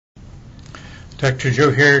Dr. Joe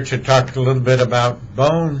here to talk a little bit about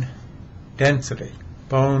bone density,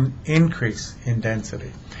 bone increase in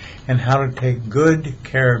density, and how to take good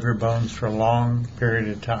care of your bones for a long period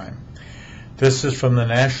of time. This is from the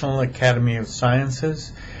National Academy of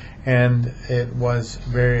Sciences, and it was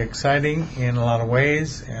very exciting in a lot of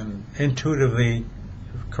ways and intuitively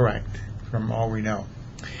correct from all we know.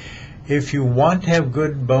 If you want to have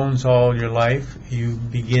good bones all your life, you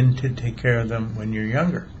begin to take care of them when you're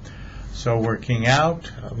younger. So working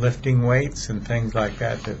out, lifting weights, and things like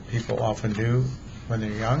that people often do when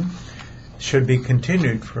they're young should be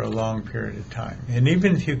continued for a long period of time. And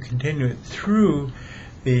even if you continue it through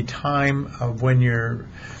the time of when you're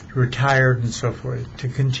retired and so forth, to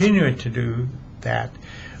continue it to do that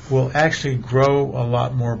will actually grow a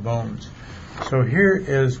lot more bones. So here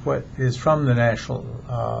is what is from the National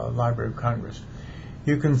Library of Congress.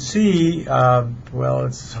 You can see, well,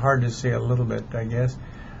 it's hard to see a little bit, I guess,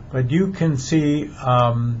 but you can see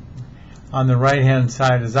on the right-hand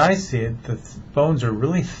side, as I see it, the bones are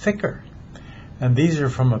really thicker. And these are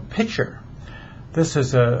from a pitcher. This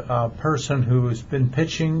is a person who has been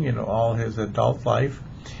pitching, all his adult life.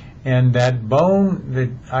 And that bone that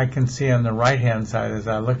I can see on the right-hand side as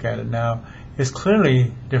I look at it now is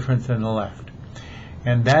clearly different than the left.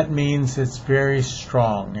 And that means it's very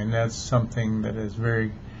strong, and that's something that is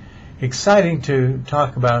very exciting to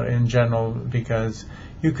talk about in general, because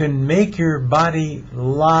you can make your body a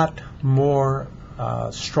lot more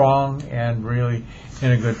strong and really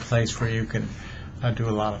in a good place where you can do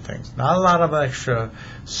a lot of things. Not a lot of extra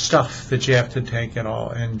stuff that you have to take at all,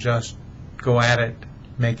 and just go at it,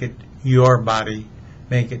 make it your body,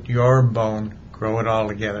 make it your bone, grow it all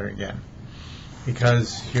together again.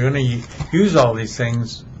 Because you're going to use all these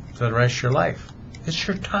things for the rest of your life. It's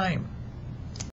your time.